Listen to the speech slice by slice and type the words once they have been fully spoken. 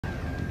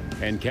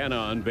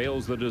Encana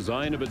unveils the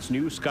design of its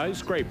new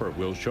skyscraper.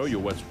 We'll show you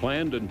what's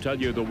planned and tell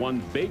you the one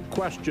big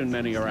question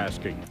many are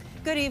asking.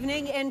 Good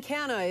evening.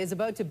 Encana is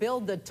about to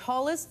build the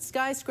tallest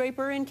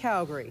skyscraper in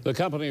Calgary. The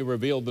company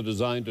revealed the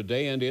design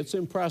today, and it's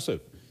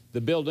impressive. The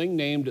building,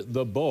 named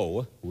The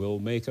Bow, will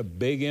make a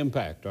big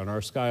impact on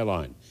our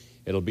skyline.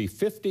 It'll be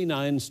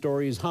 59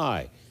 stories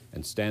high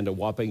and stand a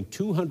whopping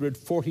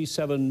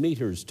 247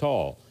 meters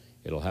tall.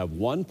 It'll have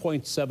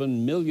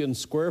 1.7 million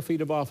square feet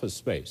of office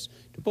space.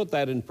 To put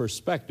that in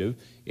perspective,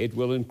 it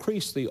will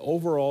increase the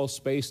overall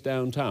space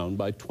downtown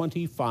by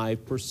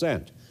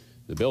 25%.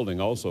 The building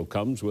also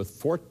comes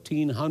with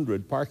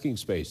 1,400 parking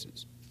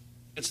spaces.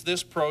 It's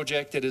this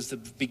project that is the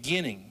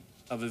beginning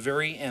of a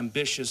very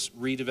ambitious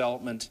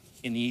redevelopment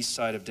in the east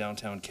side of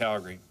downtown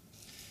Calgary.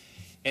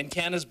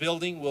 Encana's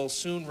building will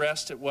soon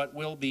rest at what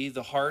will be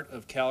the heart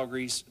of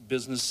Calgary's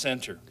business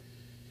center.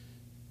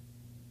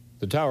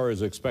 The tower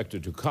is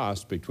expected to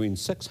cost between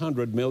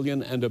 $600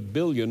 million and $1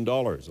 billion.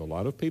 A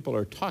lot of people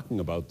are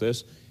talking about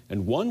this,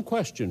 and one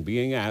question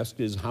being asked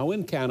is how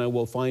Encana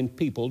will find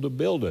people to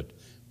build it.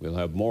 We'll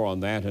have more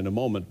on that in a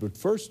moment, but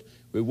first,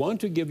 we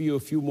want to give you a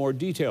few more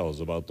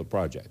details about the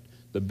project.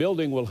 The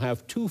building will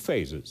have two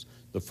phases.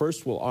 The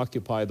first will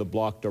occupy the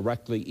block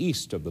directly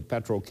east of the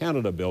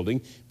Petro-Canada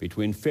building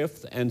between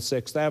 5th and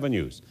 6th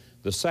Avenues.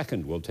 The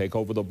second will take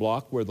over the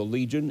block where the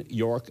Legion,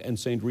 York, and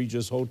St.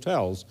 Regis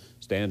hotels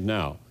stand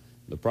now.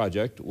 The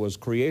project was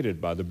created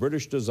by the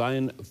British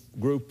design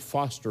group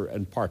Foster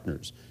 &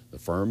 Partners. The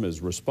firm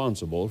is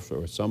responsible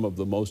for some of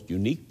the most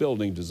unique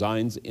building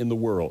designs in the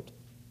world.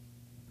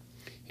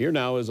 Here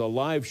now is a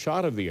live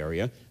shot of the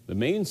area. The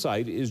main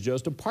site is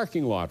just a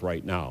parking lot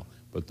right now,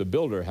 but the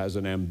builder has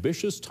an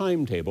ambitious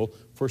timetable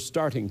for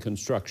starting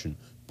construction,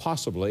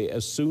 possibly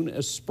as soon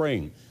as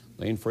spring.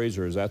 Lane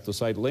Fraser is at the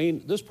site.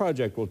 Lane, this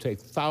project will take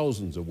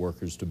thousands of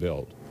workers to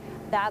build.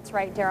 That's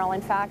right, Daryl. In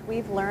fact,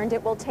 we've learned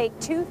it will take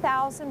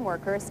 2,000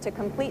 workers to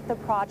complete the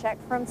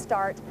project from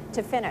start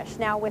to finish.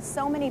 Now, with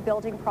so many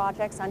building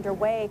projects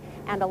underway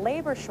and a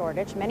labor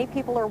shortage, many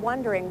people are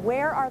wondering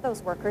where are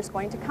those workers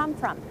going to come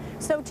from.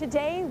 So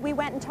today, we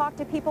went and talked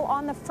to people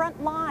on the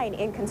front line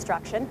in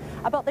construction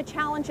about the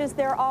challenges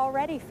they're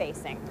already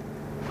facing.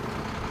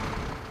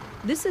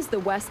 This is the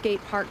Westgate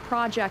Park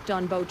project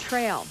on Bow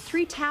Trail.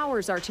 3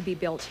 towers are to be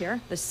built here.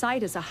 The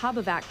site is a hub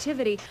of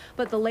activity,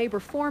 but the labor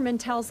foreman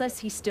tells us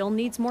he still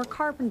needs more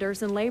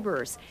carpenters and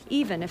laborers,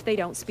 even if they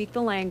don't speak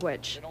the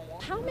language.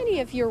 How many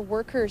of your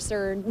workers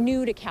are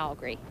new to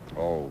Calgary?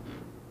 Oh,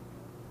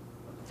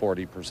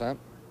 40%.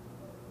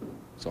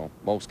 So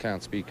most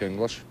can't speak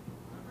English.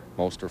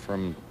 Most are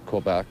from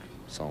Quebec,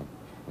 so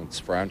it's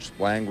French.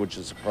 Language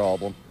is a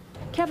problem.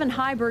 Kevin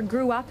Heiberg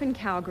grew up in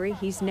Calgary.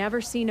 He's never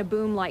seen a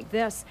boom like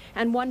this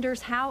and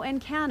wonders how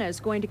Encana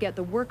is going to get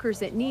the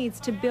workers it needs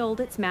to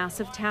build its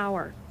massive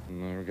tower.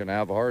 And they're going to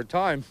have a hard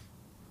time.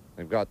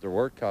 They've got their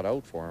work cut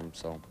out for them,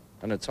 so.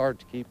 And it's hard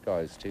to keep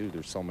guys, too.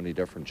 There's so many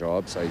different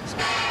job sites.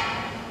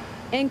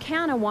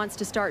 Encana wants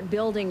to start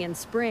building in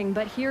spring,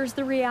 but here's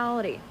the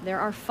reality. There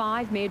are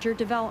 5 major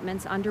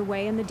developments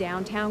underway in the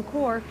downtown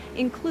core,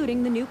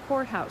 including the new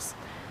courthouse.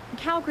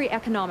 Calgary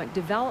Economic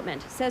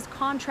Development says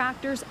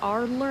contractors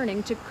are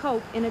learning to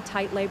cope in a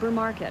tight labor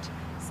market.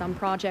 Some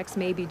projects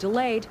may be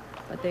delayed,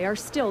 but they are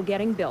still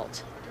getting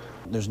built.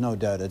 There's no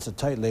doubt it's a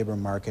tight labor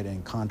market,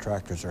 and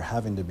contractors are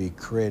having to be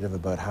creative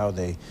about how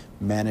they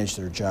manage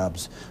their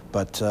jobs.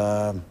 But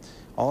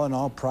all in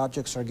all,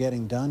 projects are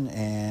getting done,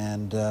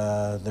 and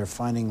they're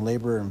finding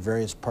labor in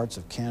various parts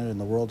of Canada and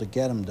the world to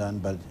get them done,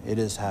 but it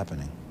is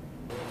happening.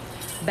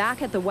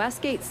 Back at the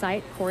Westgate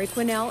site, Corey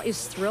Quinnell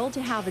is thrilled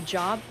to have a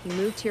job. He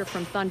moved here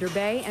from Thunder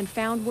Bay and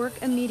found work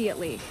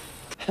immediately.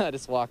 I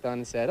just walked on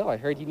and said, "Oh, I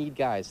heard you need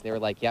guys." They were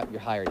like, "Yep, you're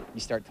hired.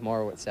 You start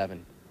tomorrow at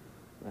 7.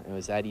 It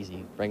was that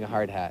easy. Bring a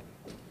hard hat.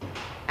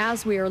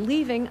 As we are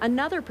leaving,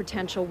 another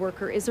potential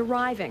worker is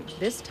arriving,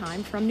 this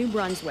time from New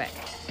Brunswick.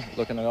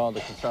 Looking at all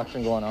the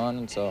construction going on,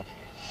 and so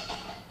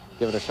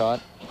give it a shot.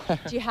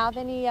 Do you have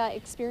any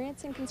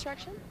experience in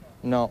construction?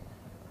 No.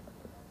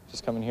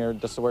 Just coming here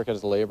just to work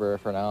as a laborer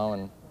for now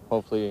and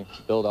hopefully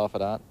build off of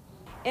that.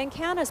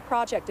 Encana's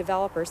project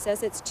developer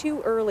says it's too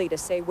early to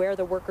say where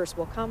the workers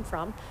will come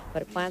from,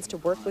 but it plans to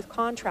work with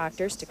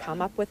contractors to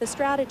come up with a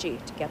strategy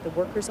to get the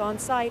workers on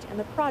site and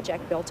the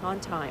project built on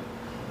time.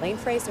 Lane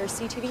Fraser,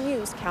 CTV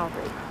News,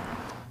 Calgary.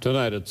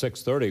 Tonight at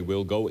 6:30,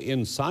 we'll go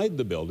inside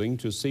the building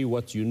to see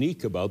what's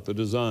unique about the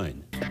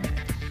design.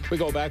 We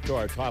go back to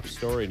our top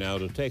story now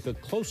to take a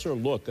closer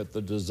look at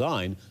the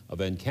design of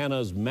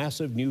Encana's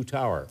massive new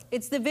tower.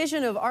 It's the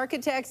vision of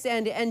architects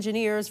and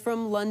engineers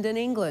from London,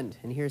 England.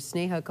 And here's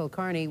Sneha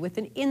Kulkarni with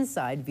an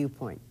inside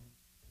viewpoint.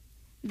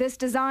 This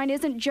design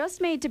isn't just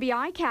made to be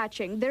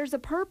eye-catching, there's a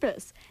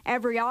purpose.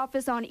 Every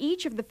office on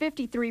each of the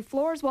 53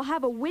 floors will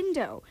have a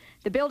window.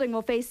 The building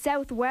will face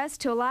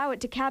southwest to allow it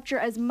to capture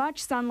as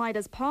much sunlight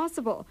as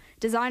possible.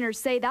 Designers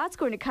say that's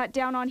going to cut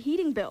down on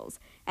heating bills.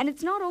 And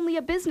it's not only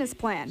a business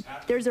plan,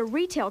 there's a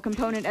retail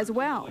component as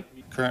well.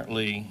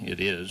 Currently, it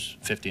is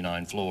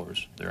 59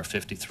 floors. There are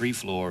 53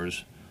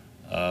 floors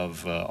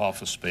of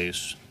office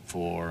space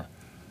for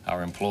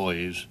our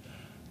employees.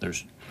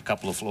 There's a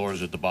couple of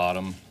floors at the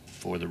bottom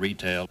for the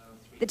retail.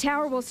 The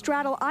tower will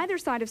straddle either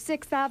side of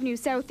 6th Avenue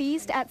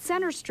Southeast at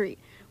Center Street,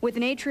 with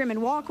an atrium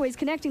and walkways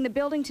connecting the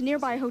building to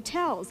nearby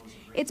hotels.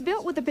 It's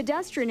built with the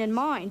pedestrian in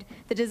mind.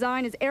 The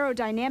design is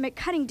aerodynamic,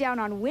 cutting down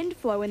on wind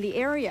flow in the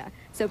area,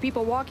 so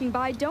people walking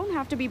by don't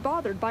have to be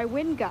bothered by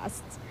wind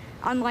gusts.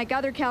 Unlike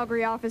other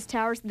Calgary office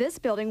towers, this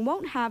building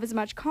won't have as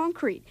much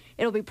concrete.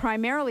 It'll be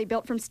primarily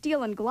built from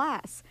steel and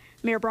glass.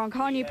 Mayor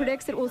Bronconnier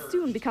predicts it will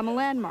soon become a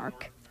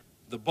landmark.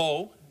 The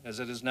Bow, as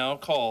it is now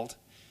called,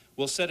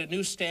 will set a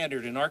new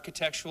standard in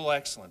architectural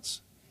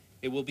excellence.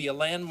 It will be a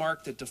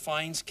landmark that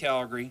defines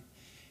Calgary,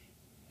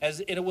 as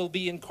it will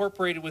be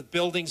incorporated with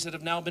buildings that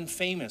have now been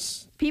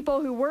famous.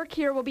 People who work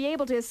here will be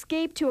able to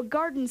escape to a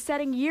garden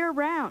setting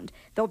year-round.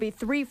 There'll be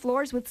 3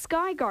 floors with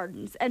sky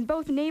gardens, and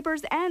both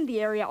neighbors and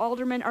the area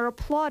aldermen are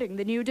applauding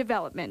the new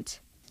development.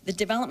 The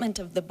development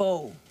of the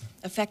Bow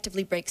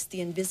effectively breaks the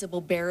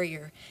invisible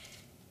barrier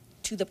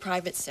to the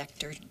private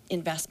sector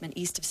investment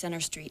east of Center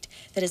Street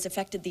that has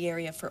affected the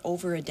area for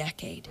over a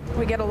decade.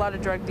 We get a lot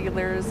of drug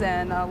dealers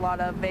and a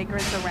lot of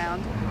vagrants around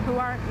who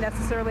aren't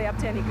necessarily up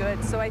to any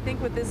good. So I think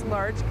with this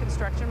large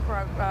construction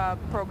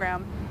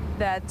program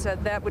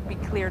that would be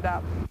cleared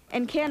up.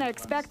 And Canada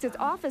expects its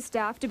office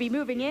staff to be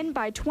moving in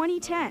by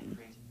 2010.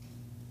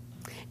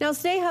 Now,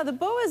 Sneha, the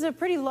Bow is a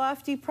pretty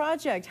lofty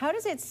project. How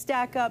does it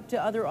stack up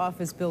to other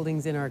office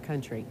buildings in our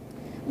country?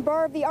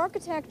 Barb, the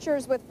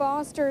architectures with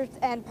Foster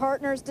and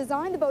Partners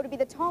designed the Bow to be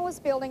the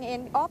tallest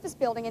office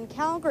building in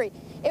Calgary.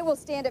 It will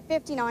stand at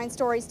 59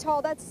 stories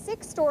tall. That's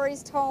 6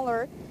 stories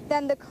taller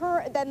than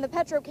the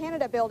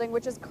Petro-Canada building,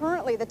 which is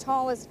currently the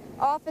tallest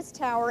office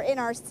tower in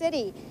our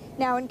city.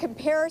 Now, in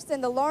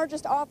comparison, the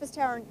largest office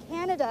tower in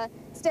Canada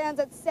stands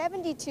at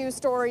 72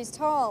 stories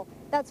tall.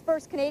 That's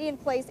First Canadian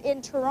Place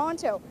in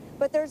Toronto.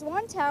 But there's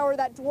one tower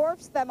that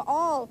dwarfs them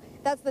all.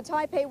 That's the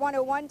Taipei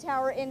 101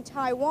 Tower in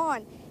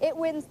Taiwan. It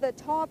wins the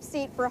top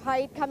seat for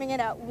height, coming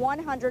in at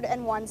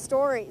 101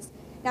 stories.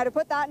 Now, to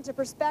put that into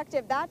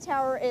perspective, that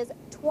tower is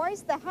twice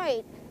the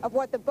height of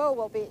what the Bow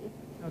will be.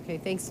 Okay,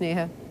 thanks,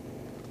 Sneha.